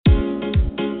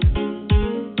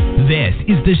This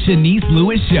is the Shanice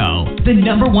Lewis Show, the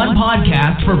 #1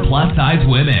 podcast for plus-size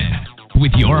women.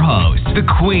 With your host, the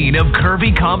queen of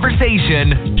curvy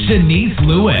conversation, Shanice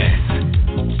Lewis.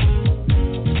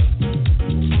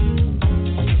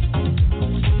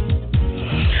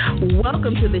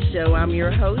 Welcome to the show. I'm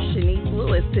your host, Shanice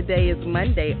Lewis. Today is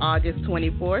Monday, August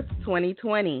 24th,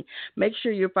 2020. Make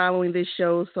sure you're following this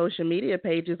show's social media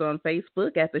pages on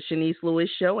Facebook at The Shanice Lewis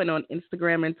Show and on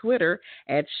Instagram and Twitter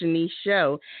at Shanice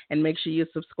Show. And make sure you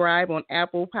subscribe on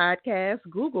Apple Podcasts,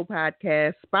 Google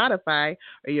Podcasts, Spotify,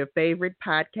 or your favorite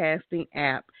podcasting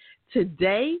app.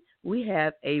 Today, we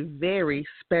have a very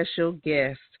special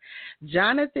guest.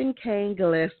 Johnathan Kayne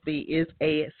Gillaspie is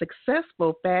a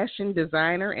successful fashion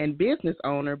designer and business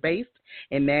owner based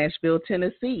in Nashville,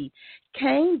 Tennessee.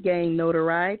 Kayne gained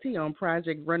notoriety on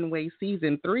Project Runway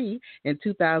Season 3 in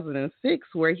 2006,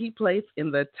 where he placed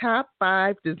in the top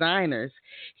 5 designers.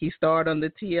 He starred on the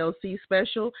TLC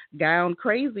special Gone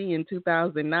Crazy in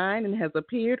 2009 and has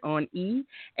appeared on E!,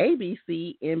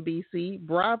 ABC, NBC,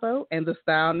 Bravo, and the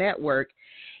Style Network.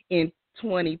 In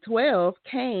 2012,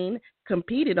 Kayne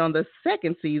competed on the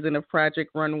second season of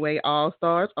Project Runway All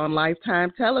Stars on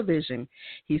Lifetime Television.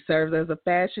 He serves as a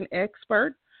fashion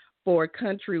expert for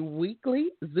Country Weekly,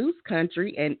 Zuus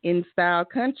Country, and NStyle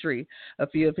Country. A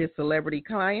few of his celebrity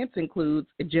clients include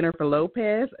Jennifer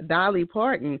Lopez, Dolly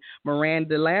Parton,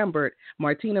 Miranda Lambert,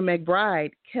 Martina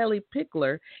McBride, Kelly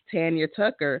Pickler, Tanya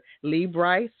Tucker,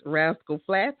 Brice, Rascal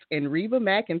Flatts, and Reba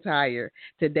McEntire.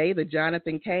 Today, the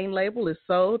Johnathan Kayne label is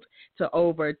sold to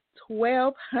over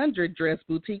 1,200 dress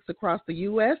boutiques across the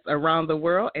U.S., around the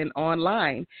world, and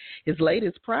online. His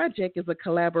latest project is a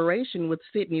collaboration with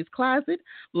Sydney's Closet,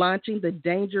 launching the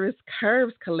Dangerous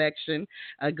Curves collection,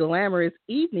 a glamorous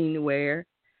evening wear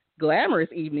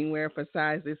for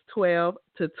sizes 12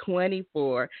 to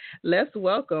 24. Let's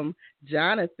welcome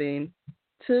Johnathan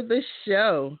to the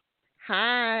show.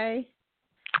 Hi.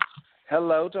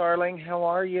 Hello, darling. How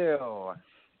are you?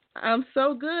 I'm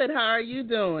so good. How are you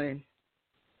doing?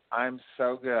 I'm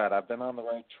so good. I've been on the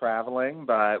road traveling,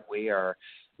 but we are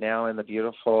now in the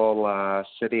beautiful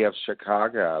city of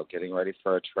Chicago, getting ready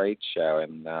for a trade show.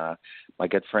 And my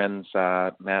good friends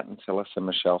Matt and Phyllis and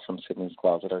Michelle from Sydney's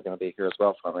Closet are going to be here as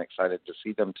well, so I'm excited to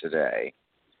see them today.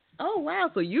 Oh, wow.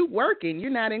 So you working.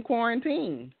 You're not in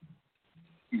quarantine.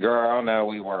 Girl, no,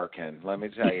 we working. Let me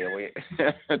tell you, we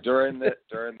during this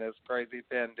crazy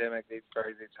pandemic, these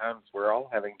crazy times, we're all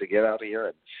having to get out here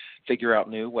and figure out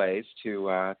new ways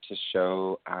to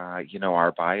show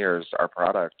our buyers our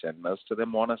product, and most of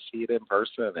them want to see it in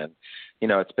person. And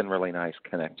it's been really nice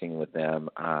connecting with them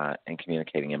and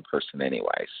communicating in person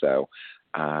anyway. So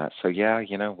yeah,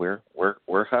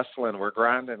 we're hustling, we're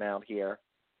grinding out here.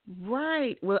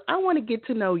 Right. Well, I want to get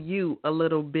to know you a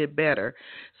little bit better.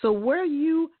 So were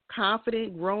you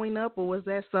confident growing up, or was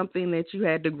that something that you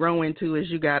had to grow into as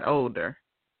you got older?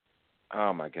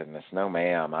 Oh, my goodness. No,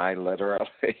 ma'am. I literally,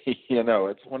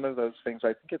 it's one of those things.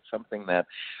 I think it's something that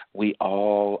we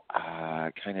all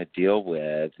kind of deal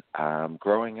with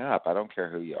growing up. I don't care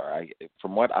who you are.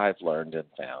 From what I've learned and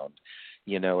found,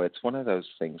 it's one of those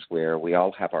things where we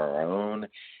all have our own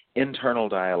internal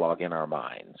dialogue in our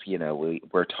minds.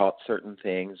 We're taught certain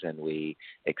things and we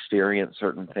experience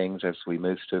certain things as we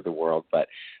move through the world. But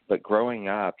growing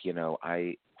up,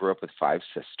 I grew up with 5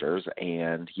 sisters,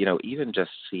 and even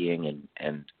just seeing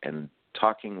and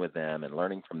talking with them and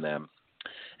learning from them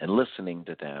and listening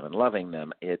to them and loving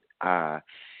them, it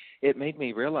made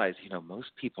me realize, most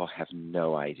people have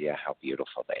no idea how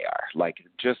beautiful they are. Like,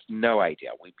 just no idea.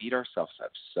 We beat ourselves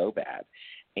up so bad.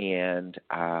 And,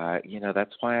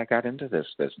 that's why I got into this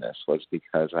business, was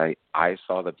because I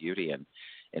saw the beauty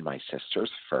in my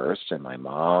sisters first, and my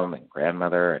mom and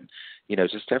grandmother, and,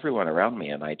 just everyone around me.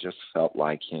 And I just felt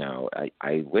like,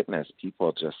 I witnessed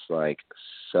people just like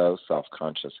so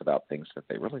self-conscious about things that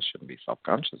they really shouldn't be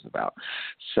self-conscious about.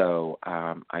 So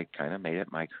I kind of made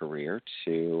it my career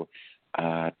to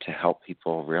help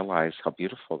people realize how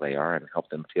beautiful they are and help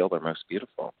them feel they're most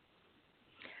beautiful.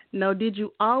 Now, did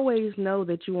you always know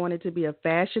that you wanted to be a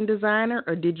fashion designer,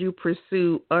 or did you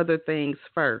pursue other things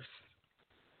first?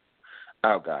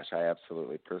 Oh, gosh, I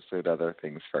absolutely pursued other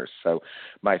things first. So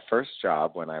my first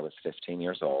job when I was 15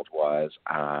 years old was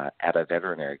at a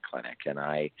veterinary clinic, and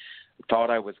I thought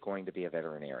I was going to be a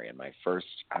veterinarian. My first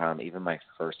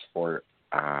 4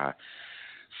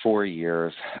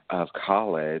 years of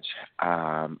college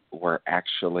were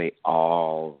actually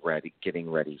all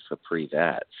getting ready for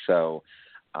pre-vet. So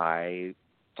I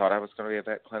thought I was going to be at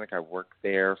that clinic. I worked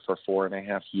there for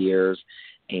 4.5 years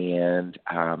and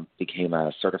became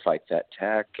a certified vet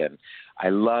tech. And I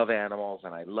love animals,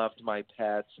 and I loved my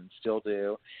pets and still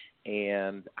do.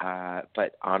 And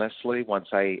but honestly, once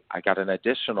I got an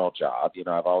additional job,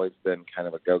 I've always been kind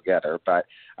of a go-getter, but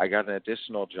I got an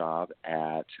additional job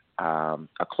at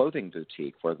a clothing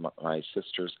boutique where my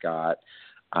sisters got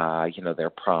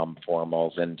their prom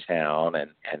formals in town,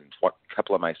 and what a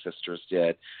couple of my sisters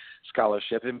did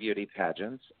scholarship and beauty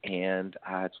pageants, and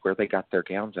it's where they got their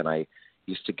gowns, and I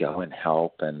used to go and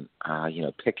help and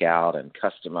pick out and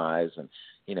customize, and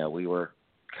we were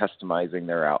customizing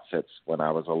their outfits when I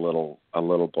was a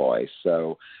little boy.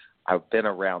 So I've been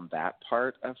around that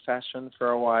part of fashion for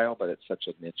a while, but it's such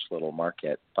a niche little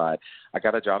market. But I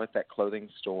got a job at that clothing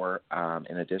store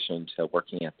in addition to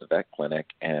working at the vet clinic,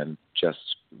 and just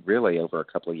really over a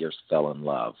couple of years fell in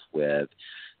love with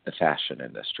the fashion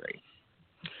industry.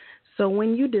 So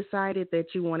when you decided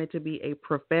that you wanted to be a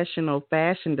professional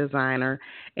fashion designer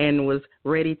and was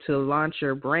ready to launch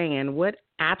your brand, what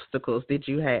obstacles did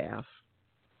you have?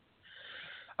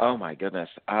 Oh, my goodness.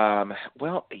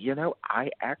 Well, I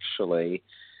actually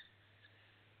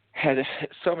had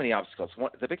so many obstacles.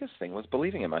 The biggest thing was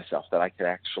believing in myself that I could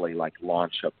actually,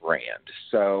 launch a brand.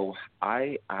 So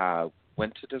I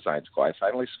went to design school. I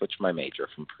finally switched my major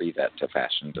from pre-vet to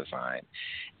fashion design.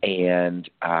 And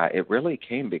it really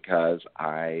came because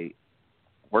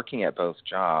working at both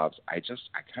jobs, I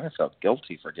kind of felt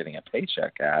guilty for getting a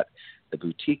paycheck at the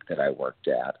boutique that I worked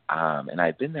at. And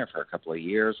I'd been there for a couple of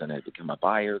years, and I'd become a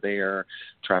buyer there,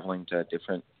 traveling to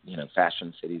different,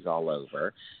 fashion cities all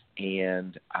over.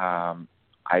 And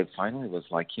I finally was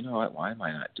like, what, why am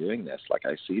I not doing this?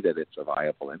 I see that it's a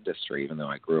viable industry, even though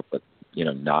I grew up with,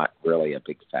 not really a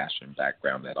big fashion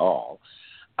background at all.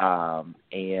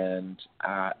 And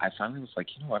I finally was like,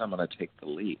 what, I'm going to take the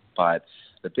leap. But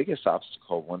the biggest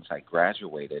obstacle once I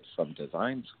graduated from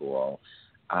design school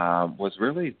was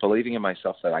really believing in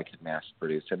myself that I could mass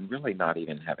produce, and really not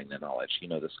even having the knowledge.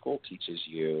 The school teaches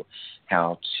you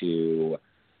how to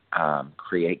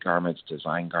create garments,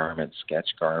 design garments, sketch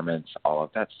garments, all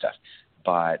of that stuff.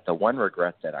 But the one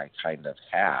regret that I kind of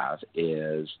have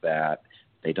is that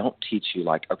they don't teach you,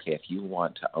 okay, if you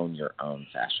want to own your own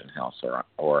fashion house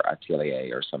or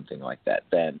atelier or something like that,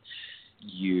 then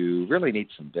you really need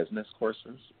some business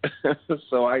courses.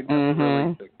 So I never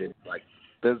really took any,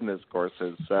 business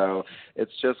courses. So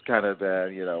it's just kind of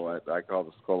what I call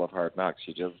the school of hard knocks.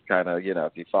 You just kind of,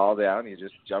 if you fall down, you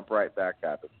just jump right back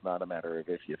up. It's not a matter of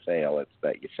if you fail, it's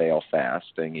that you fail fast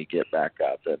and you get back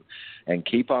up and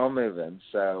keep on moving.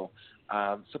 So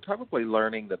probably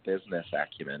learning the business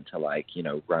acumen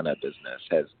to run a business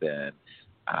has been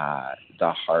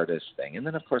the hardest thing. And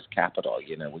then of course capital.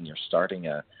 When you're starting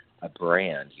a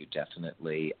brand, you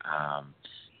definitely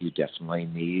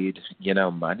need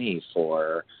money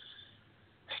for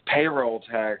payroll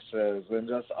taxes and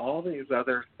just all these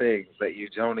other things that you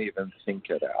don't even think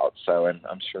about. So, and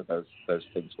I'm sure those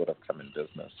things would have come in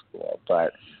business school,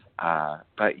 but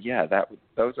yeah,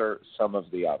 those are some of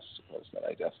the obstacles that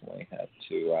I definitely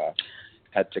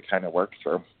had to kind of work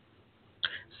through.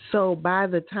 So by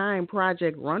the time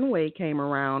Project Runway came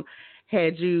around,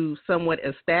 had you somewhat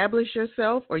established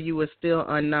yourself, or you were still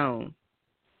unknown?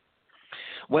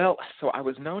 Well, so I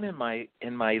was known in my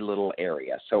little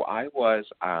area. So I was,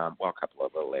 a couple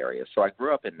of little areas. So I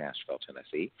grew up in Nashville,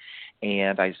 Tennessee,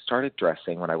 and I started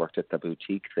dressing when I worked at the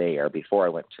boutique there before I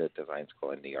went to design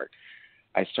school in New York.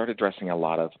 I started dressing a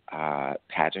lot of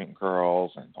pageant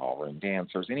girls and ballroom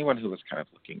dancers, anyone who was kind of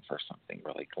looking for something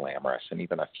really glamorous, and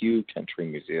even a few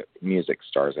country music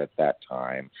stars at that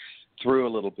time, through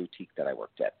a little boutique that I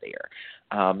worked at there.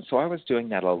 So I was doing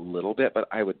that a little bit, but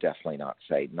I would definitely not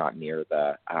say not near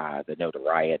the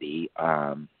notoriety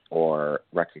or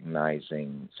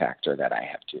recognizing factor that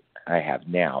I have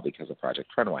now because of Project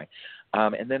Runway.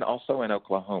 And then also in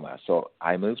Oklahoma. So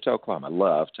I moved to Oklahoma.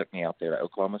 Love took me out there to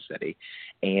Oklahoma City,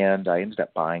 and I ended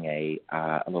up buying a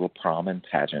little prom and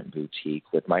pageant boutique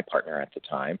with my partner at the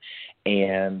time.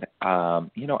 And,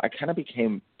 I kind of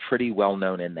became pretty well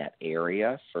known in that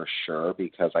area for sure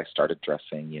because I started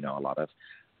dressing, a lot of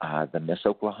the Miss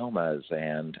Oklahomas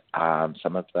and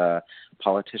some of the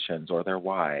politicians or their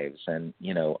wives. And,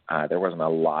 there wasn't a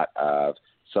lot of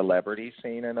celebrity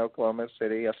scene in Oklahoma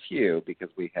City, a few, because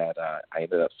we had I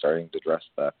ended up starting to dress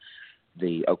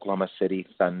the Oklahoma City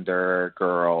Thunder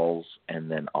girls,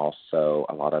 and then also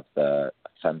a lot of the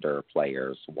Thunder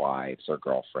players' wives or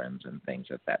girlfriends and things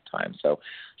at that time. So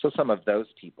some of those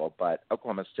people, but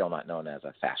Oklahoma's still not known as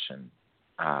a fashion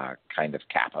kind of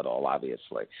capital,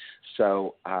 obviously.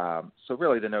 So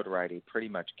really the notoriety pretty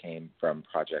much came from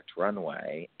Project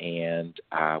Runway, and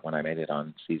when I made it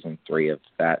on season 3 of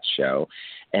that show,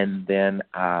 and then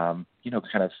kind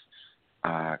of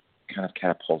kind of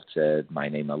catapulted my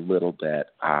name a little bit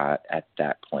at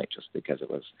that point, just because it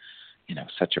was,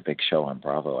 such a big show on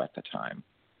Bravo at the time.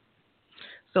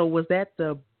 So was that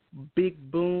the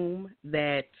big boom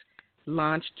that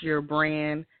launched your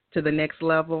brand to the next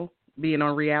level, being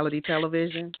on reality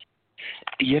television?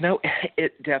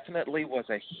 It definitely was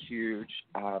a huge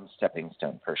stepping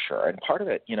stone for sure. And part of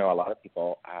it, a lot of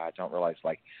people don't realize,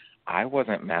 like, I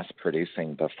wasn't mass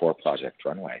producing before Project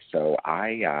Runway. So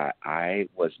I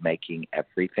was making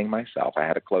everything myself. I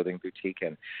had a clothing boutique,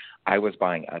 and I was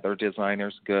buying other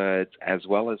designers' goods as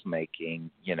well as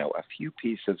making, a few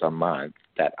pieces a month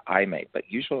that I made. But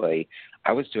usually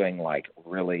I was doing like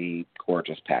really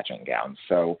gorgeous pageant gowns.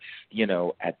 So,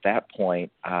 at that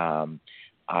point,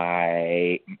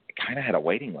 I kind of had a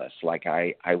waiting list. Like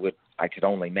I could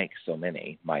only make so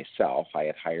many myself. I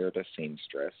had hired a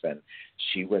seamstress, and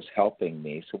she was helping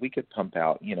me, so we could pump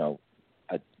out,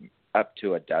 up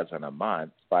to a dozen a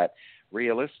month. But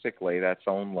realistically, that's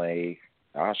only,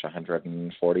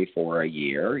 144 a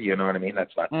year. You know what I mean?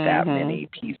 That's not that many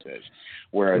pieces.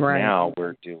 Whereas now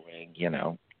we're doing,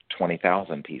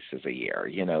 20,000 pieces a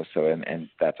year, so, and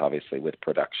that's obviously with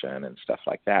production and stuff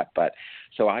like that. But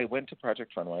so I went to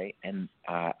Project Runway, and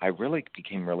I really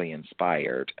became really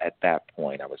inspired at that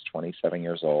point. I was 27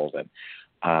 years old,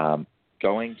 and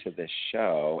going to this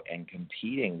show and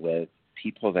competing with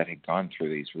people that had gone through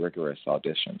these rigorous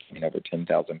auditions. I mean, over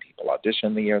 10,000 people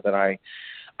auditioned the year that I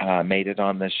made it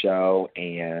on the show,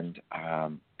 and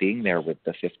being there with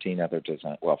the 14 other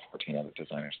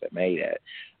designers that made it,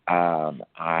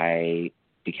 I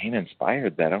became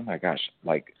inspired that, oh my gosh,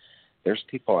 like, there's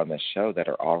people on this show that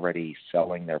are already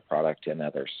selling their product in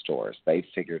other stores. They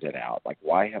figured it out. Like,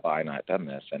 why have I not done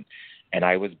this? And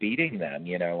I was beating them,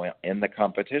 in the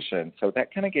competition. So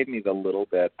that kind of gave me the little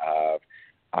bit of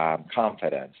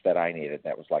confidence that I needed.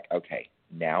 That was like, okay,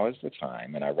 now is the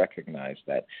time. And I recognize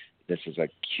that this is a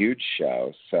huge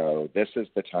show, so this is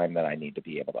the time that I need to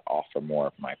be able to offer more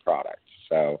of my products.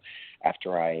 So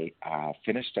after I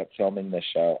finished up filming the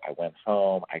show, I went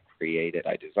home, I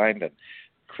designed and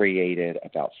created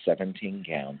about 17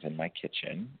 gowns in my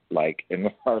kitchen, like in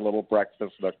our little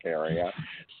breakfast nook area.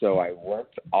 So I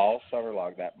worked all summer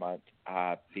long that month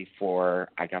before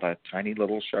I got a tiny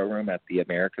little showroom at the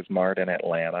America's Mart in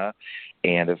Atlanta,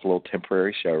 and it's a little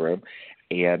temporary showroom,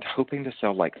 and hoping to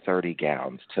sell like 30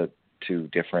 gowns to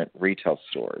different retail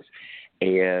stores.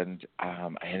 And I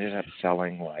ended up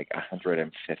selling like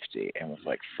 150 and was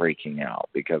like freaking out,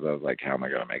 because I was like, how am I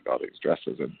going to make all these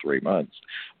dresses in 3 months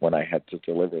when I had to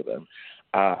deliver them?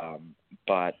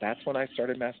 But that's when I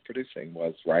started mass producing,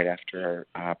 was right after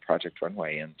Project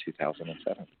Runway in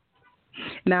 2007.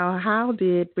 Now, how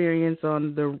did experience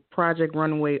on the Project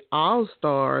Runway All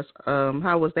Stars,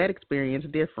 how was that experience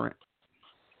different?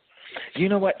 You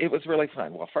know what? It was really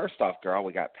fun. Well, first off, girl,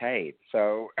 we got paid.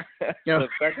 So the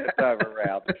second time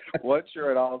around, once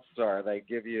you're an all-star, they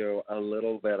give you a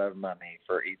little bit of money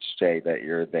for each day that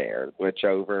you're there, which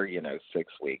over,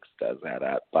 6 weeks does add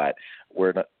up. But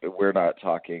we're not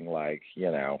talking like,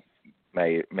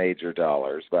 major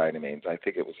dollars by any means. I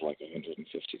think it was like $150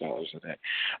 a day.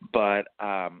 But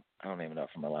I don't even know if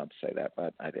I'm allowed to say that,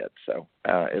 but I did. So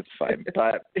it's fine.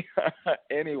 But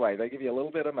anyway, they give you a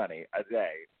little bit of money a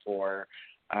day for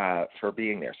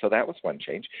being there. So that was one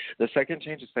change. The second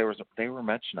change is they were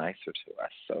much nicer to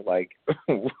us. So like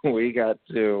we got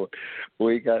to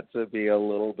be a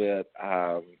little bit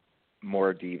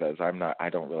more divas. I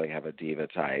don't really have a diva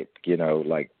type,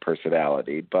 like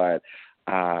personality, but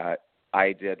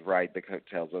I did ride the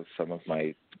coattails of some of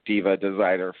my diva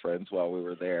designer friends while we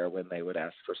were there when they would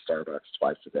ask for Starbucks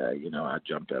twice a day. I'd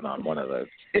jump in on one of those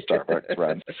Starbucks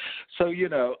runs. So,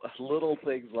 little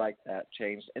things like that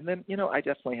changed. And then, I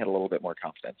definitely had a little bit more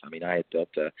confidence. I mean, I had built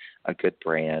a good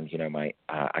brand.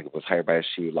 I was hired by a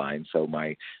shoe line, so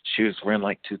my shoes were in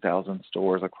like 2,000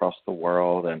 stores across the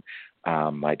world, and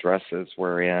my dresses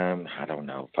were in,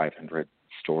 500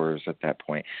 stores at that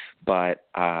point. But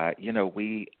I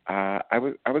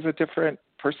was a different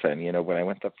person. When I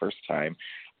went the first time,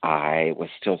 I was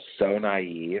still so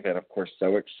naive and of course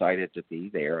so excited to be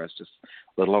there. I was just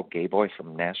a little old gay boy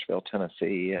from Nashville,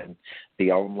 Tennessee, and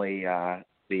the only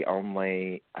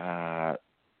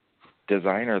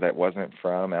designer that wasn't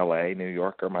from LA, New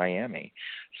York, or Miami.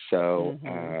 So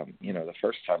the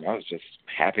first time I was just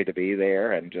happy to be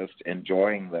there and just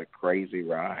enjoying the crazy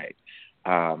ride.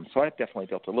 So I definitely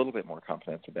built a little bit more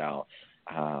confidence about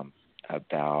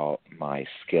my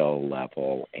skill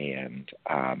level and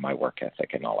my work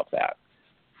ethic and all of that.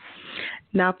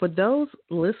 Now, for those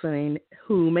listening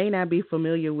who may not be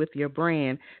familiar with your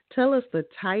brand, tell us the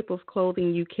type of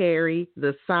clothing you carry,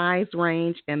 the size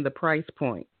range, and the price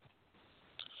point.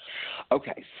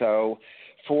 Okay, so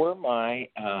for my,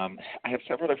 I have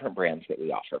several different brands that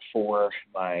we offer. For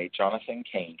my Johnathan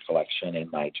Kayne collection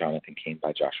and my Johnathan Kayne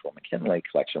by Joshua McKinley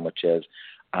collection, which is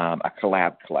a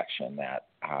collab collection that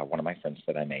one of my friends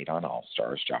that I made on All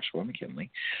Stars, Joshua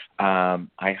McKinley,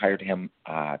 I hired him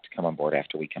to come on board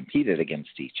after we competed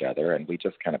against each other, and we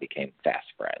just kind of became fast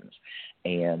friends.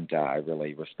 And I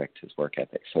really respect his work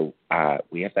ethic. So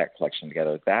we have that collection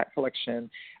together. That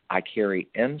collection, I carry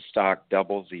in stock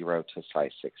 00 to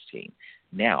size 16.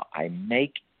 Now, I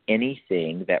make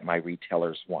anything that my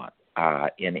retailers want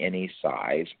in any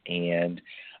size, and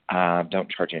don't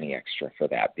charge any extra for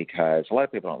that, because a lot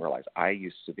of people don't realize I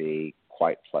used to be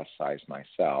quite plus size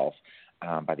myself.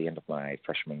 By the end of my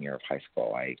freshman year of high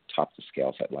school, I topped the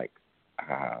scales at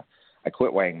I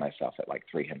quit weighing myself at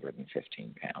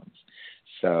 315 pounds.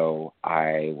 So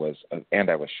I was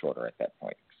shorter at that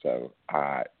point. So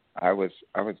I was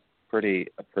a pretty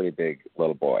big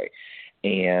little boy.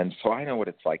 And so I know what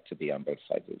it's like to be on both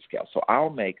sides of the scale. So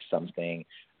I'll make something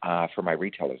for my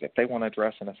retailers. If they want to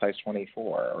dress in a size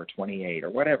 24 or 28 or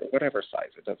whatever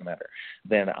size, it doesn't matter,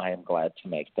 then I am glad to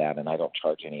make that, and I don't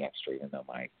charge any extra, even though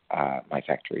my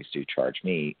factories do charge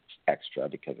me extra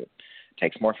because it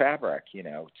takes more fabric,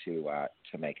 to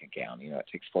make a gown. It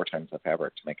takes 4 times the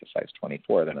fabric to make a size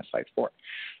 24 than a size 4,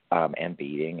 and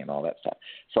beading and all that stuff.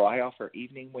 So I offer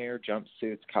evening wear,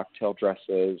 jumpsuits, cocktail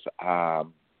dresses,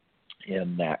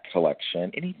 in that collection,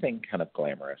 anything kind of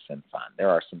glamorous and fun. There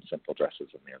are some simple dresses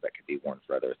in there that could be worn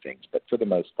for other things, but for the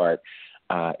most part,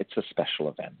 it's a special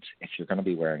event. If you're going to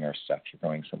be wearing our stuff, you're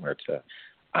going somewhere to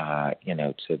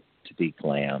be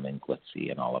glam and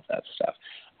glitzy and all of that stuff.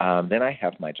 Then I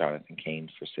have my Johnathan Kayne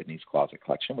for Sydney's Closet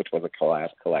collection, which was a collab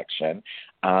collection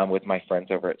with my friends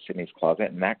over at Sydney's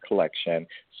Closet. And that collection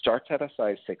starts at a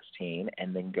size 16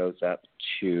 and then goes up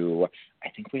to, I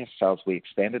think we have styles. We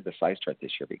expanded the size chart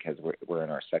this year because we're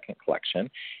in our second collection.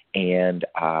 And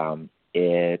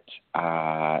it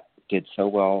did so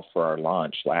well for our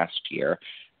launch last year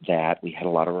that we had a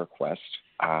lot of requests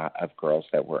of girls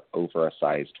that were over a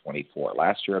size 24.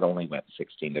 Last year it only went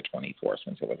 16 to 24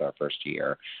 since it was our first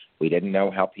year. We didn't know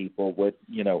how people would,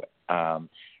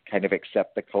 kind of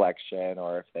accept the collection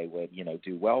or if they would,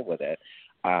 do well with it.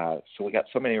 So we got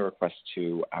so many requests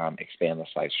to expand the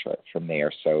size chart from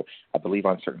there. So I believe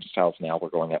on certain styles now we're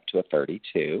going up to a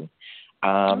 32.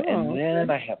 And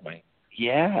then I have my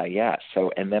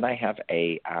So, and then I have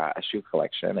a shoe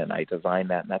collection, and I designed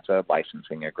that, and that's a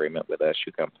licensing agreement with a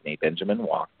shoe company, Benjamin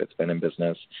Walk, that's been in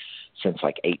business since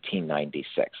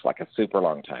 1896, a super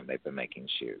long time they've been making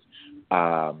shoes.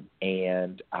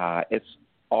 And it's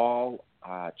all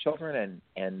children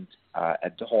and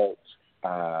adult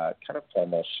kind of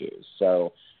formal shoes.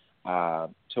 So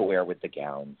to wear with the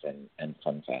gowns and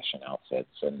fun fashion outfits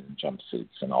and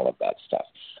jumpsuits and all of that stuff.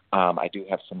 I do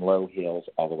have some low heels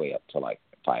all the way up to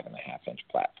 5.5-inch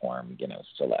platform,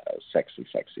 stilettos, sexy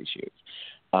shoes.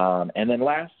 And then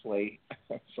lastly,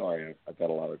 sorry, I've got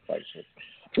a lot of questions.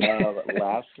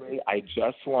 Lastly, I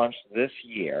just launched this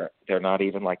year. They're not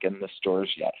even in the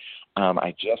stores yet.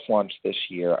 I just launched this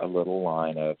year a little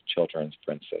line of children's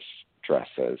princess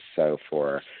dresses. So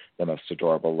for the most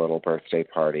adorable little birthday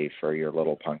party for your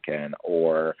little pumpkin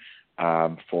or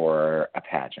for a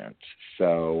pageant.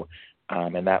 So,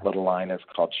 and that little line is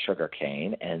called Sugar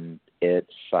Cane, and its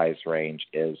size range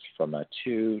is from a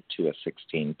 2 to a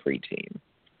 16 preteen.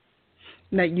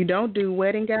 Now, you don't do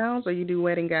wedding gowns, or you do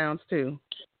wedding gowns too?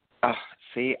 I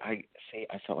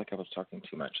felt like I was talking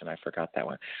too much, and I forgot that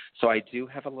one. So I do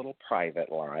have a little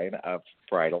private line of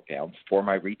bridal gowns for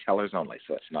my retailers only.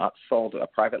 So it's not sold. A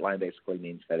private line basically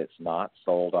means that it's not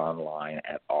sold online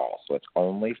at all. So it's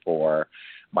only for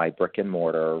my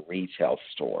brick-and-mortar retail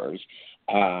stores.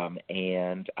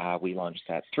 And we launched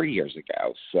that 3 years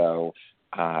ago. So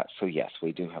yes,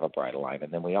 we do have a bridal line.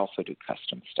 And then we also do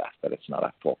custom stuff, but it's not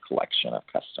a full collection of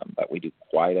custom. But we do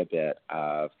quite a bit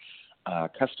of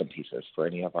custom pieces for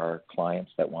any of our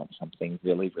clients that want something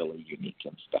really, really unique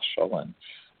and special.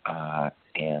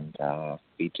 And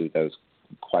we do those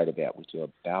quite a bit. We do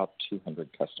about 200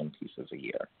 custom pieces a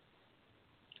year.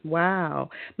 Wow.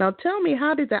 Now tell me,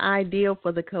 how did the idea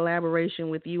for the collaboration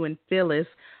with you and Phyllis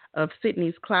of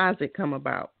Sydney's Closet come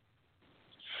about?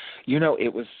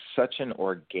 It was such an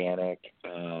organic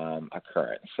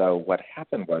occurrence. So what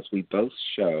happened was we both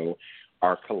show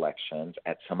our collections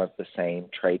at some of the same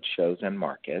trade shows and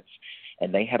markets,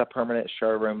 and they had a permanent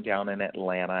showroom down in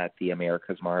Atlanta at the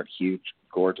America's Mart, huge,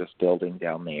 gorgeous building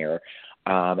down there,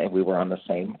 and we were on the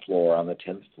same floor, on the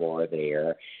 10th floor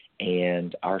there,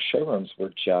 and our showrooms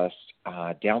were just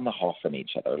down the hall from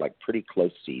each other, pretty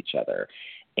close to each other,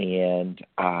 and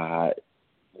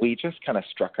we just kind of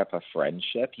struck up a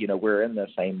friendship. You know, we're in the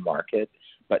same market,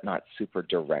 but not super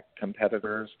direct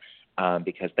competitors,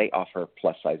 because they offer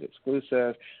plus size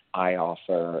exclusive. I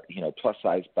offer, you know, plus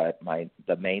size, but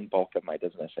the main bulk of my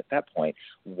business at that point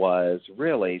was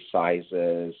really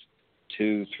sizes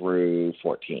 2 through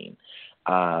 14.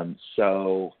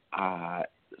 So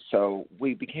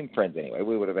we became friends anyway.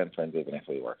 We would have been friends even if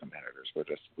we were competitors.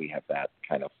 We have that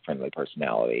kind of friendly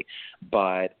personality.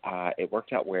 But it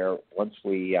worked out where once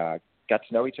we got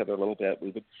to know each other a little bit,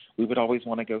 we would always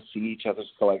want to go see each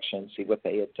other's collection, see what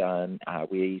they had done.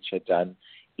 We each had done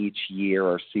each year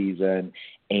or season.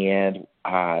 And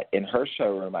in her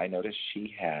showroom, I noticed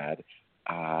she had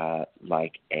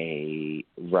like a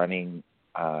running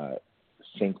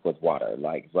sink with water,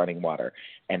 like running water.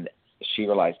 And she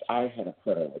realized I had a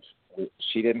printer, which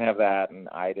she didn't have that, and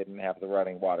I didn't have the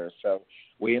running water. So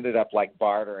we ended up like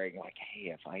bartering, like,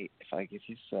 hey, if I give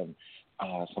you some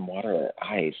water or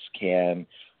ice, can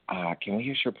we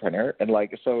use your printer? And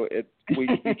like, so we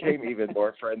became even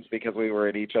more friends because we were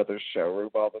in each other's showroom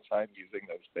all the time using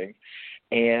those things.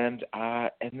 And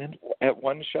then at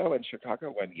one show in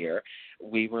Chicago one year,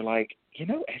 we were like, you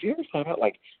know, have you ever thought about,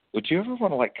 like, would you ever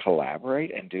want to like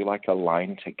collaborate and do like a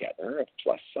line together of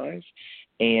plus size?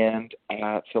 And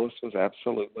Phyllis was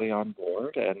absolutely on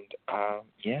board, and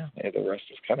the rest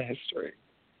is kind of history.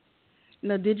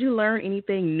 Now, did you learn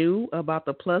anything new about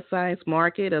the plus size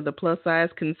market or the plus size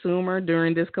consumer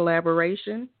during this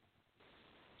collaboration?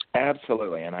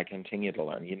 Absolutely, and I continue to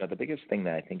learn. You know, the biggest thing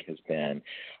that I think has been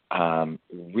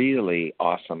really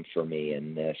awesome for me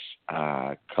in this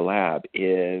collab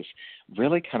is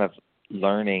really kind of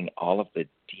learning all of the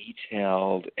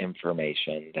detailed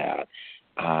information that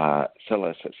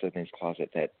Phyllis at Sydney's Closet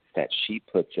that she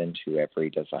puts into every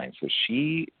design. So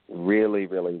she really,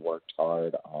 really worked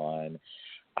hard on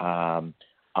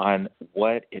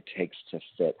what it takes to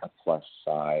fit a plus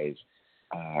size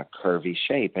curvy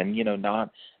shape. And, you know,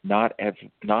 not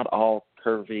all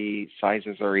curvy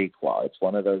sizes are equal. It's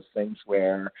one of those things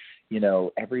where, you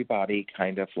know, everybody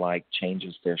kind of like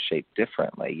changes their shape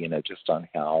differently, you know, just on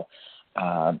how,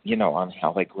 on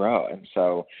how they grow. And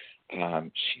so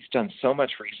she's done so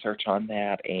much research on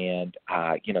that, and,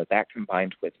 that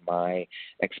combined with my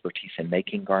expertise in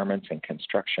making garments and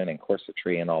construction and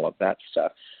corsetry and all of that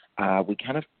stuff, we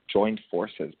kind of joined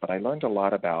forces. But I learned a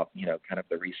lot about, you know, kind of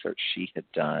the research she had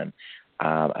done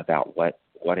about what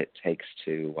it takes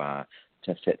to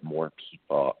fit more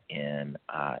people in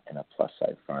a plus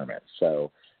size garment.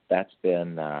 So that's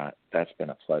been a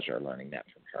pleasure learning that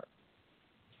from her.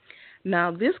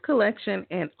 Now, this collection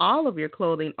and all of your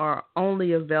clothing are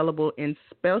only available in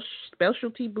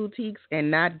specialty boutiques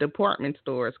and not department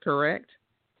stores, correct?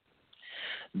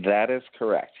 That is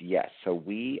correct, yes. So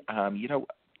we,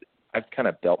 I've kind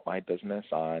of built my business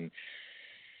on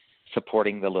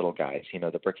supporting the little guys, you know,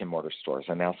 the brick and mortar stores.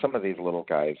 And now some of these little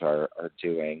guys are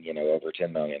doing, you know, over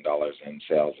 $10 million in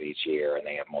sales each year, and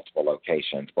they have multiple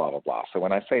locations, blah, blah, blah. So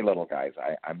when I say little guys,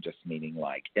 I'm just meaning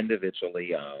like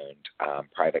individually owned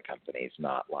private companies,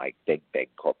 not like big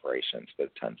corporations with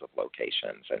tons of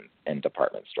locations and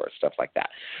department stores, stuff like that.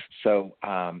 So,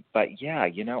 but yeah,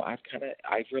 you know, I've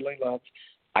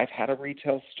had a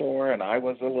retail store, and I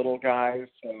was a little guy,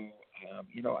 so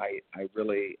I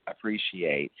really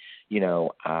appreciate,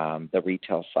 the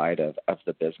retail side of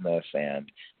the business,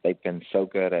 and they've been so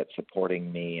good at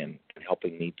supporting me and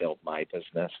helping me build my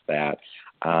business that,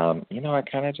 I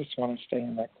kind of just want to stay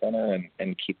in that corner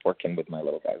and keep working with my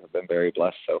little guys. I've been very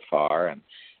blessed so far, and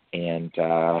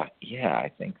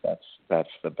I think that's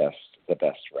the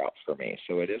best route for me.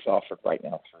 So it is offered right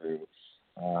now through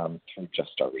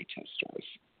just our retail stores.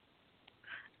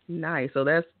 Nice. So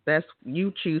that's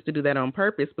you choose to do that on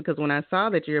purpose, because when I saw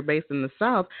that you're based in the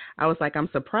South, I was like, I'm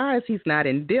surprised he's not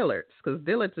in Dillard's, because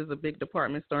Dillard's is a big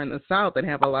department store in the South and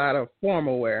have a lot of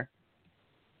formal wear.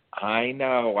 I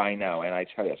know. And I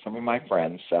tell you, some of my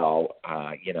friends sell,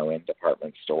 in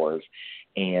department stores,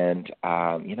 and,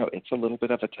 it's a little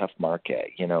bit of a tough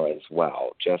market, as well,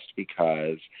 just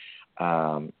because,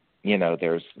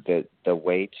 there's the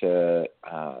way to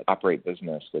operate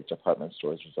business with department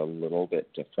stores is a little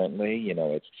bit differently.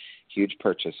 It's huge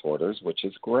purchase orders, which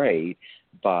is great.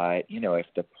 But, if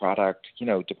the product,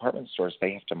 department stores,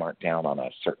 they have to mark down on a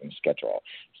certain schedule.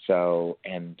 So,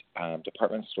 and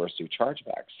department stores do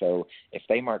chargebacks. So if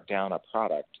they mark down a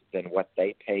product, then what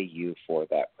they pay you for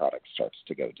that product starts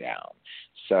to go down.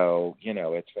 So,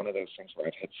 it's one of those things where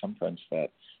I've had some friends that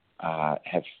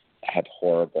have had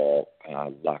horrible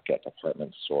luck at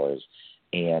department stores,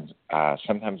 and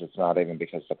sometimes it's not even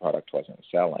because the product wasn't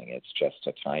selling. It's just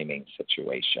a timing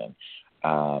situation.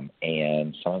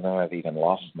 And some of them have even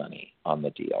lost money on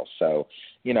the deal. So,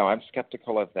 I'm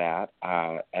skeptical of that,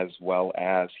 as well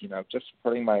as, just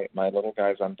supporting my little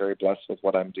guys. I'm very blessed with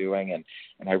what I'm doing,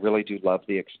 and I really do love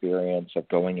the experience of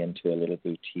going into a little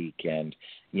boutique and,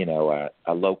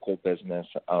 a local business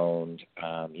owned,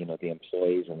 the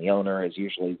employees and the owner is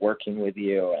usually working with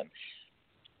you,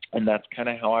 and that's kind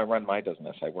of how I run my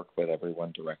business. I work with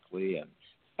everyone directly, and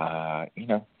I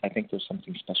think there's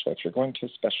something special. If you're going to a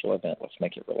special event, let's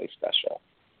make it really special.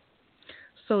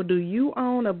 So do you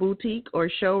own a boutique or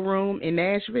showroom in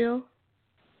Nashville?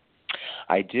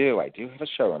 I do. I do have a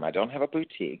showroom. I don't have a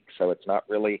boutique, so it's not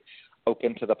really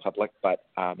open to the public. But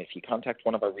if you contact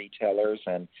one of our retailers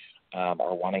and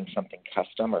are wanting something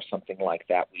custom or something like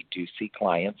that, we do see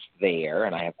clients there,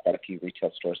 and I have quite a few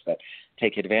retail stores that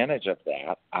take advantage of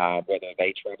that, whether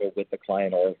they travel with the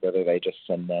client or whether they just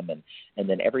send them. And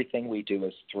then everything we do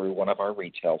is through one of our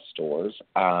retail stores,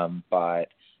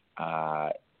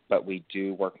 but we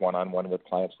do work one-on-one with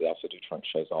clients. We also do trunk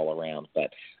shows all around.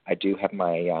 But I do have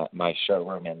my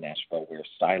showroom in Nashville where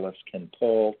stylists can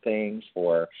pull things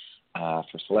for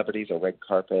celebrities or red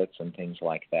carpets and things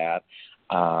like that,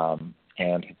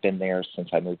 and have been there since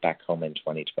I moved back home in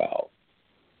 2012.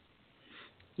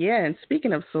 Yeah, and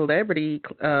speaking of celebrity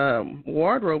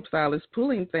wardrobe stylists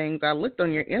pulling things, I looked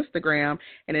on your Instagram,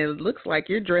 and it looks like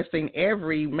you're dressing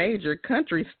every major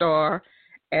country star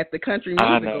at the Country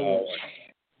Music Awards.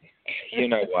 You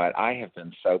know what? I have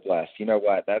been so blessed. You know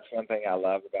what? That's one thing I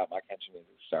love about my country music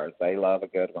stars. They love a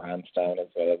good rhinestone as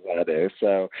well as I do.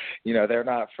 So, they're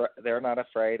not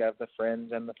afraid of the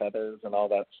fringe and the feathers and all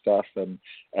that stuff. And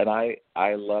I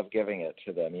love giving it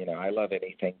to them. I love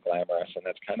anything glamorous, and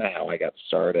that's kind of how I got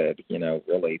started.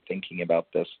 Really thinking about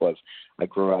this was I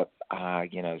grew up,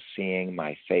 seeing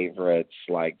my favorites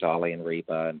like Dolly and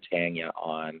Reba and Tanya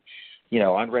on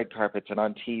red carpets and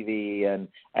on TV and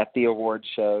at the award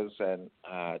shows, and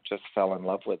just fell in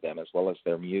love with them as well as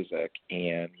their music.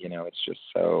 And, it's just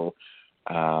so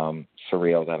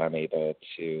surreal that I'm able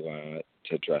to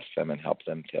dress them and help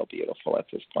them feel beautiful at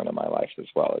this point in my life as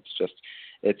well.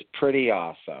 It's pretty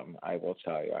awesome. I will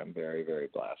tell you, I'm very, very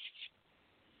blessed.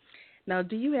 Now,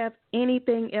 do you have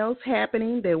anything else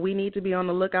happening that we need to be on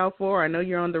the lookout for? I know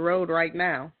you're on the road right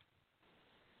now.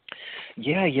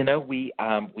 Yeah, we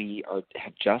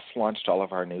have just launched all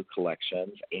of our new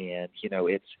collections, and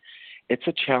it's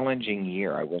a challenging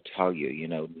year. I will tell you.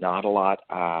 Not a lot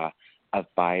of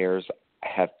buyers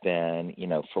have been,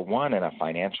 for one, in a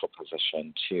financial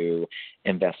position to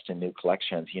invest in new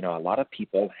collections. A lot of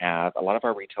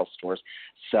our retail stores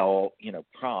sell,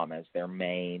 prom as their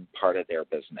main part of their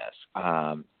business,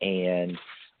 and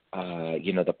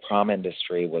the prom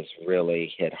industry was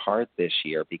really hit hard this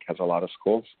year because a lot of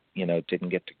schools, didn't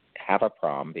get to have a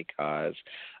prom because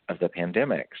of the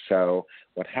pandemic. So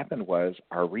what happened was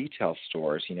our retail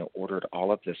stores, ordered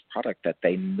all of this product that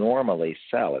they normally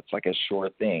sell. It's like a sure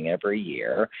thing every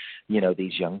year.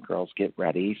 These young girls get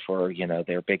ready for,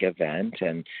 their big event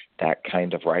and that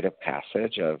kind of rite of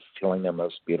passage of feeling their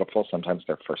most beautiful, sometimes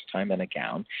their first time in a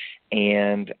gown.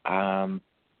 And,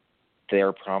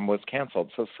 their prom was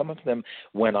canceled. So some of them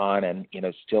went on and,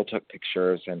 still took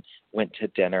pictures and went to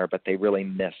dinner, but they really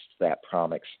missed that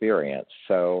prom experience.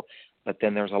 So, but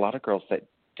then there's a lot of girls that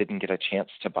didn't get a chance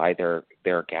to buy their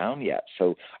gown yet.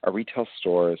 So our retail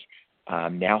stores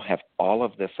now have all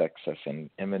of this excess in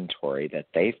inventory that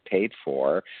they've paid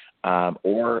for,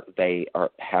 or they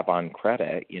have on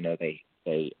credit.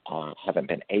 They haven't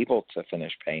been able to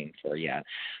finish paying for yet.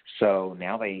 So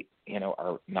now they,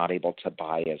 are not able to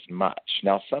buy as much.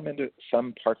 Now,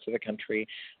 some parts of the country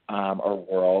or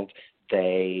world,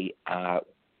 they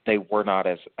were not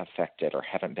as affected or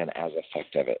haven't been as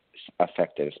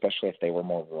affected, especially if they were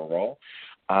more rural.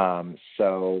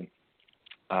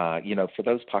 For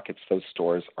those pockets, those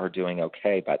stores are doing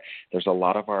okay, but there's a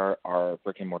lot of our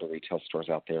brick and mortar retail stores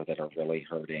out there that are really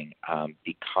hurting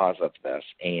because of this.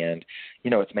 And,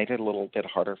 it's made it a little bit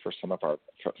harder for some of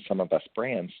us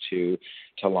brands to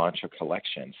launch a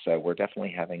collection. So we're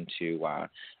definitely having to,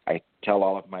 I tell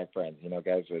all of my friends,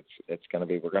 guys, we're going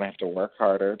to have to work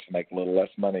harder to make a little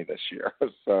less money this year.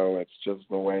 So it's just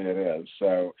the way it is.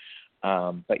 So,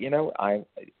 but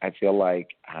I feel like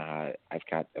I've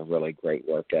got a really great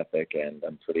work ethic, and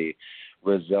I'm pretty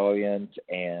resilient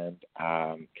and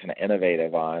kind of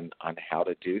innovative on how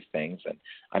to do things. And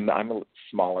I'm a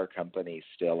smaller company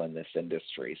still in this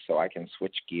industry, so I can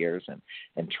switch gears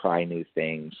and try new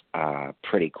things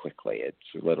pretty quickly.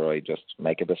 It's literally just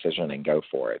make a decision and go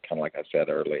for it. Kind of like I said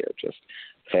earlier, just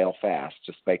fail fast.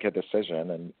 Just make a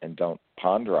decision and don't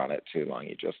ponder on it too long.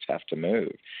 You just have to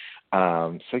move.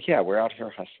 So yeah, we're out here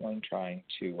hustling, trying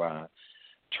to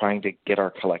trying to get our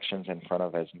collections in front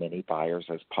of as many buyers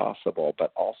as possible,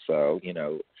 but also,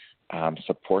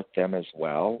 support them as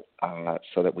well,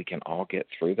 so that we can all get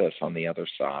through this on the other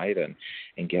side and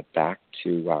get back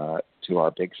to our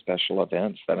big special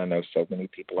events that I know so many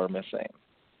people are missing.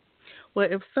 Well,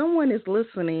 if someone is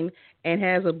listening and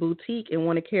has a boutique and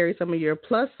want to carry some of your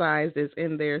plus sizes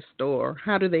in their store,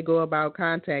 how do they go about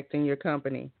contacting your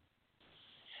company?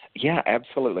 Yeah,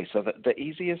 absolutely. So the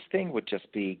easiest thing would just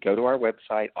be go to our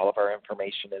website. All of our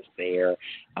information is there.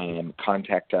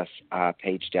 Contact us,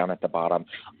 page down at the bottom.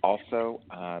 Also,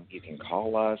 you can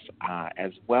call us,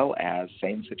 as well as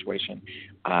same situation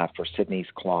for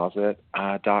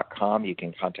Sydney'sCloset.com. You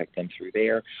can contact them through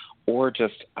there, or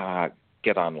just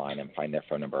get online and find their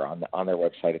phone number. On their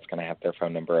website, it's going to have their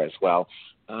phone number as well.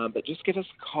 But just give us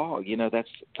a call. That's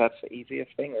the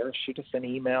easiest thing, or shoot us an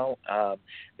email.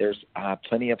 There's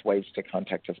plenty of ways to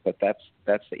contact us, but that's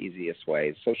the easiest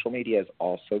way. Social media is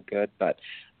also good, but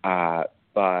I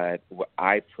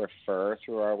prefer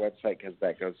through our website because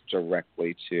that goes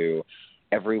directly to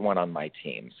everyone on my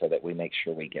team so that we make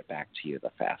sure we get back to you the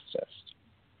fastest.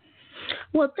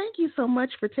 Well, thank you so much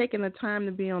for taking the time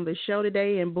to be on the show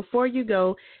today. And before you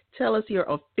go, tell us your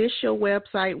official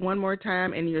website one more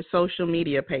time and your social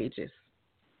media pages.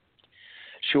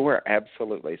 Sure,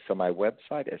 absolutely. So my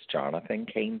website is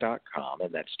JonathanKayne.com,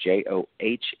 and that's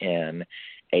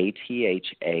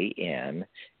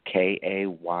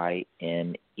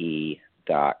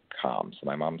JonathanKayne.com. So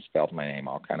my mom spelled my name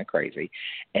all kind of crazy.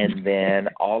 And then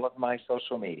all of my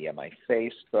social media, my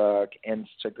Facebook,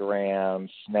 Instagram,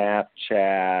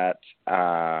 Snapchat,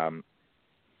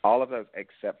 all of those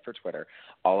except for Twitter,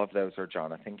 all of those are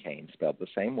Johnathan Kayne, spelled the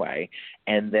same way.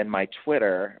 And then my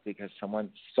Twitter, because someone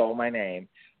stole my name,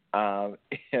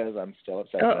 is I'm still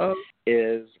upset about,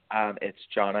 is it's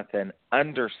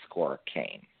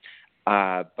Jonathan_Kayne.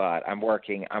 But I'm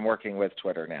working with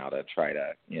Twitter now to try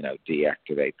to,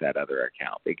 deactivate that other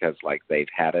account because they've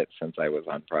had it since I was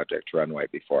on Project Runway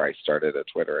before I started a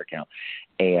Twitter account,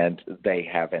 and they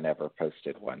haven't ever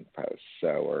posted one post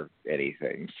or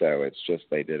anything. So it's just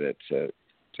they did it to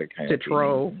kind of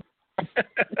troll.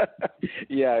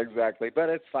 Yeah, exactly. But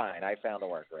it's fine. I found a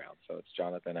workaround. So it's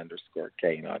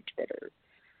Jonathan_Kayne on Twitter.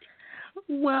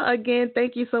 Well, again,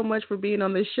 thank you so much for being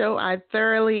on the show. I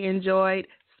thoroughly enjoyed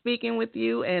speaking with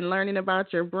you and learning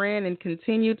about your brand, and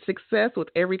continued success with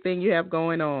everything you have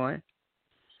going on.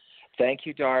 Thank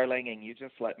you, darling, and you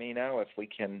just let me know if we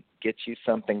can get you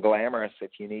something glamorous.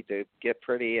 If you need to get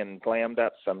pretty and glammed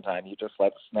up sometime, you just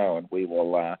let us know, and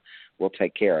we'll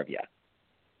take care of you.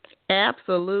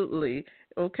 Absolutely.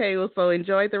 Okay, well, so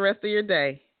enjoy the rest of your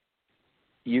day.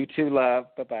 You too,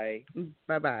 love. Bye-bye.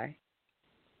 Bye-bye.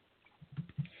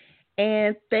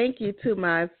 And thank you to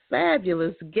my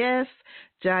fabulous guest,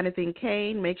 Johnathan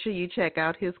Kayne. Make sure you check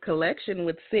out his collection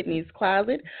with Sydney's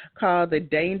Closet called the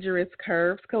Dangerous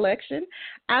Curves Collection.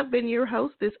 I've been your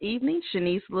host this evening,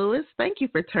 Shanice Lewis. Thank you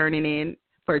for tuning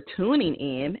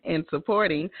in and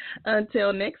supporting.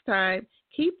 Until next time,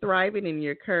 keep thriving in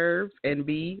your curves and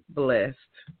be blessed.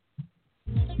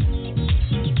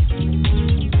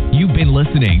 You've been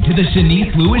listening to The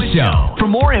Shanice Lewis Show. For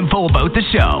more info about the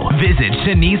show, visit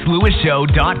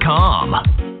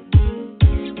ShaniceLewisShow.com.